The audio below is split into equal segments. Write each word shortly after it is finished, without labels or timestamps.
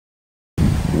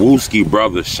Wooski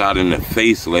brother shot in the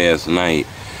face last night.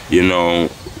 You know,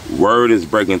 word is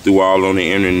breaking through all on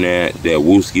the internet that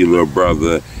Wooski little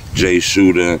brother, Jay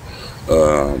Shooter,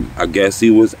 I guess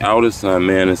he was out or something,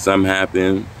 man, and something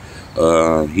happened.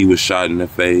 He was shot in the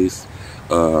face.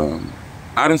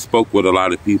 I done spoke with a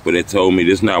lot of people that told me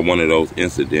this is not one of those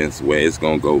incidents where it's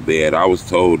gonna go bad. I was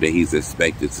told that he's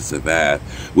expected to survive,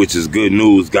 which is good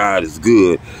news. God is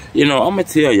good. You know, I'm gonna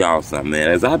tell y'all something,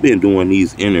 man. As I've been doing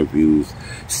these interviews,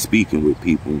 speaking with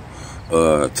people,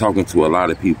 talking to a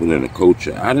lot of people in the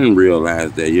culture, I didn't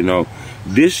realize that, you know,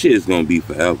 this shit is gonna be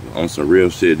forever on some real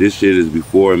shit. This shit is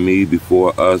before me,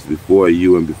 before us, before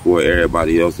you, and before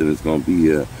everybody else, and it's gonna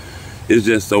be it's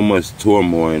just so much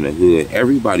turmoil in the hood.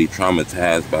 Everybody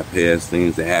traumatized by past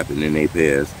things that happened in their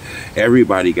past.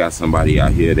 Everybody got somebody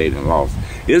out here they done lost.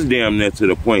 It's damn near to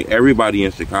the point everybody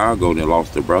in Chicago done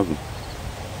lost a brother.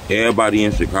 Everybody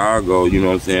in Chicago, you know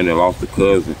what I'm saying, they lost a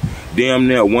cousin. Damn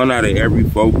near 1 out of every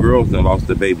 4 girls done lost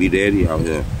a baby daddy out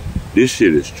here. This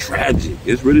shit is tragic.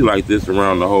 It's really like this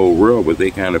around the whole world, but they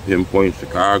kind of pinpoint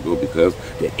Chicago because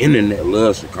the internet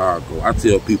loves Chicago. I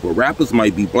tell people rappers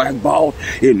might be blackballed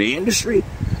in the industry,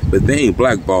 but they ain't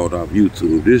blackballed off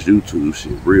YouTube. This YouTube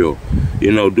shit real.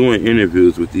 You know, doing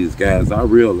interviews with these guys, I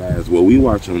realize what we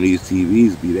watch on these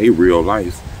TVs be they real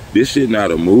lives. This shit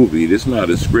not a movie. This not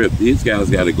a script. These guys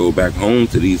got to go back home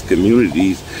to these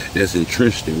communities that's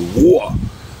entrenched in war.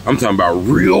 I'm talking about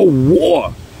real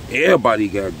war. Everybody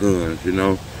got guns, you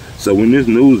know. So when this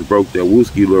news broke that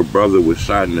Wooski little brother was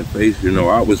shot in the face, you know,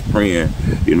 I was praying.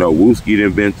 You know, Wooski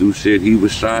done been through shit. He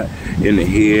was shot in the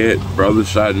head, brother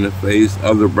shot in the face,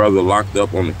 other brother locked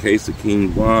up on the case of King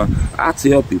Von. I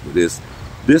tell people this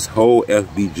whole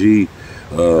FBG,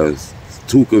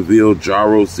 Tukaville,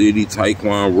 Jaro City,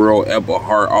 Taekwon World,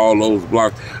 Eberhart, all those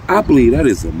blocks, I believe that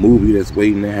is a movie that's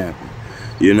waiting to happen.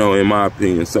 You know, in my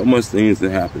opinion, so much things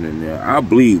that happen in there. I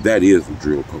believe that is the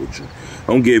drill culture.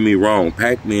 Don't get me wrong,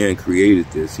 Pac-Man created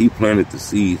this. He planted the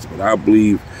seeds, but I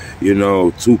believe, you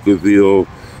know, Tukaville,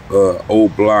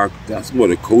 Old Block, that's where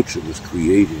the culture was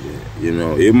created at. You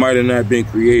know, it might have not been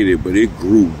created, but it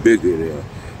grew bigger there.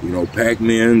 You know,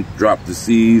 Pac-Man dropped the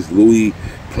seeds, Louis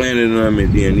planted them,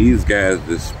 and then these guys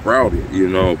just sprouted, you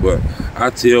know. But I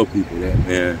tell people that,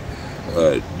 man,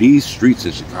 these streets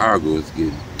in Chicago is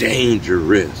getting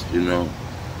dangerous, you know.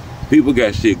 People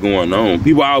got shit going on.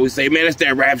 People always say, man, it's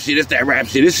that rap shit, it's that rap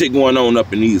shit. This shit going on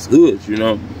up in these hoods, you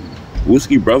know.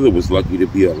 Wooski brother was lucky to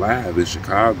be alive in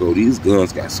Chicago. These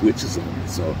guns got switches on it,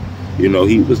 so, you know,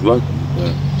 he was lucky.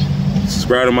 But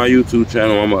subscribe to my YouTube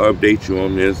channel. I'm going to update you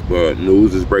on this, but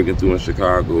news is breaking through in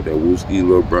Chicago that Wooski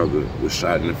little brother was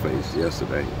shot in the face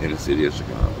yesterday in the city of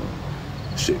Chicago.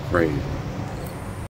 Shit crazy.